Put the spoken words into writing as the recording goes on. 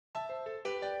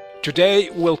Today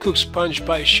we'll cook sponge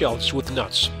pie shells with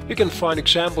nuts. You can find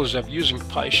examples of using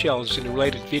pie shells in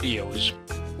related videos.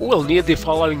 We'll need the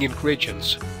following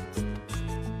ingredients.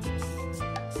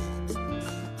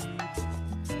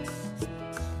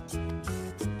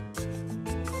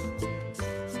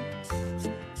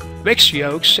 Mix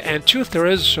yolks and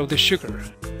 2/3 of the sugar.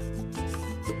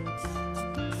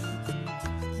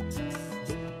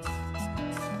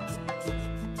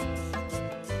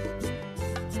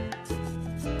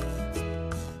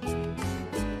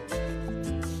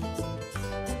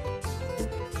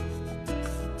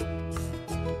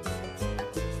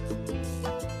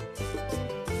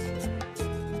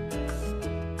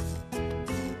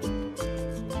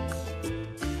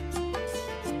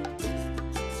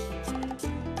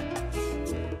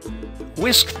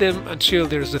 Whisk them until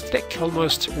there's a thick,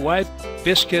 almost white,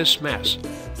 viscous mass.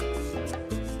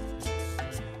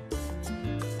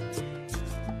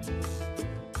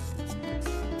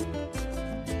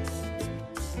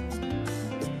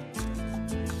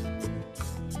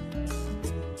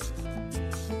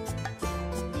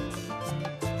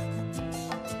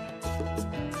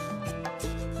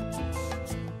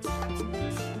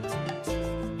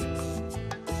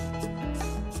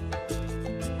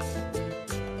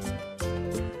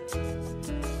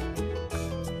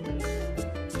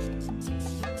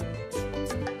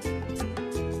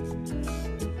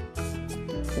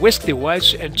 Whisk the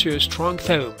whites into a strong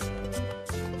foam.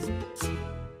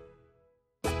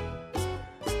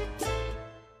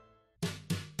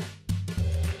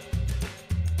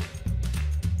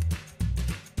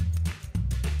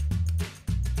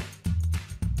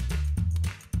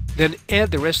 Then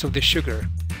add the rest of the sugar.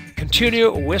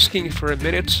 Continue whisking for a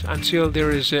minute until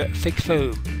there is a thick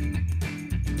foam.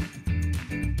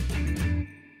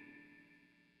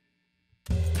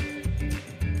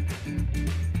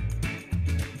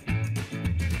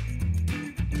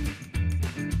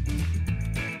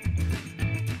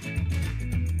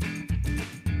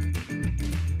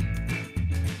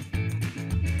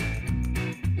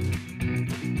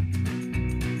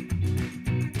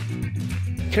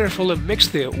 Carefully mix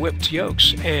the whipped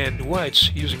yolks and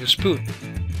whites using a spoon.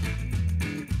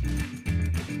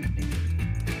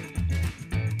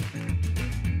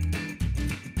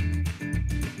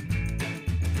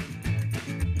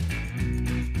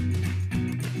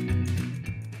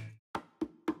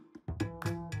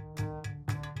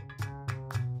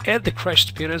 Add the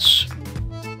crushed peanuts.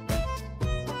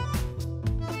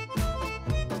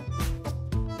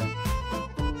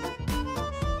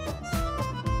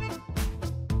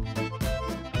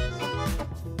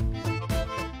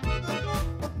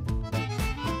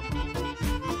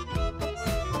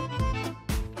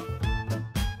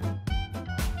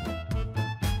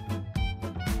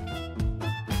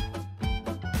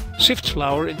 Sift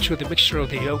flour into the mixture of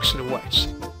the yolks and whites.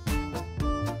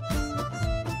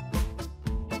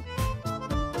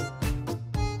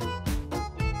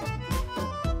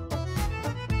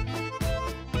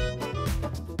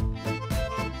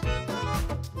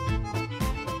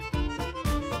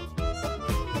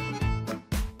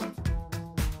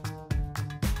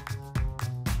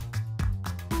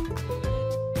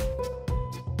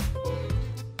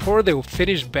 Pour the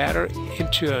finished batter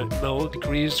into a mold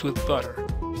greased with butter.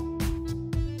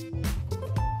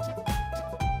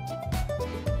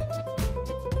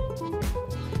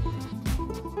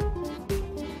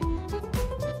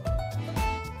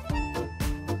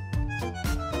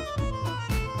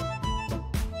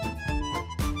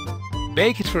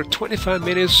 Bake it for 25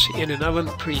 minutes in an oven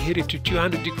preheated to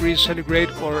 200 degrees centigrade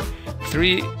or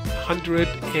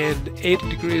 308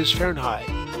 degrees Fahrenheit.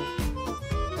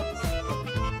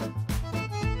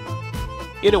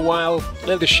 In a while,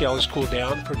 let the shells cool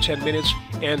down for 10 minutes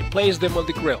and place them on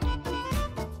the grill.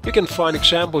 You can find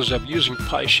examples of using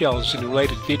pie shells in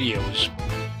related videos.